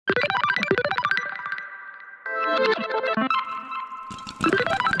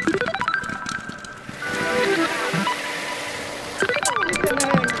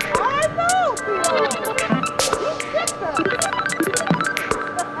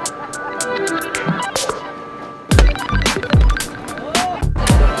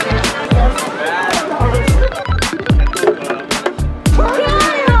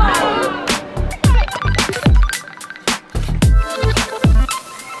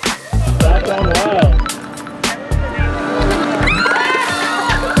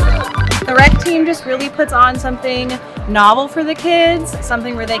just really puts on something novel for the kids,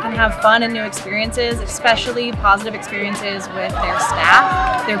 something where they can have fun and new experiences, especially positive experiences with their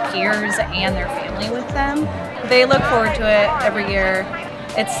staff, their peers, and their family with them. They look forward to it every year.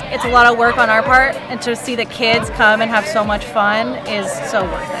 It's a lot of work on our part, and to see the kids come and have so much fun is so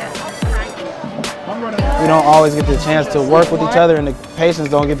worth it. We don't always get the chance to work with each other, and the patients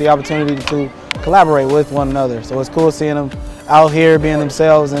don't get the opportunity to collaborate with one another. So it's cool seeing them out here being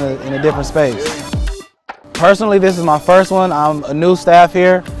themselves in a different space. Personally, this is my first one. I'm a new staff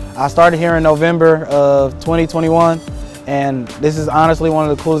here. I started here in November of 2021, and this is honestly one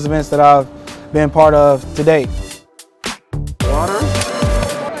of the coolest events that I've been part of to date. Water.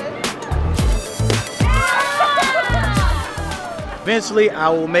 Eventually, I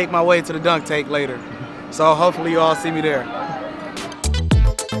will make my way to the dunk tank later. So hopefully you all see me there.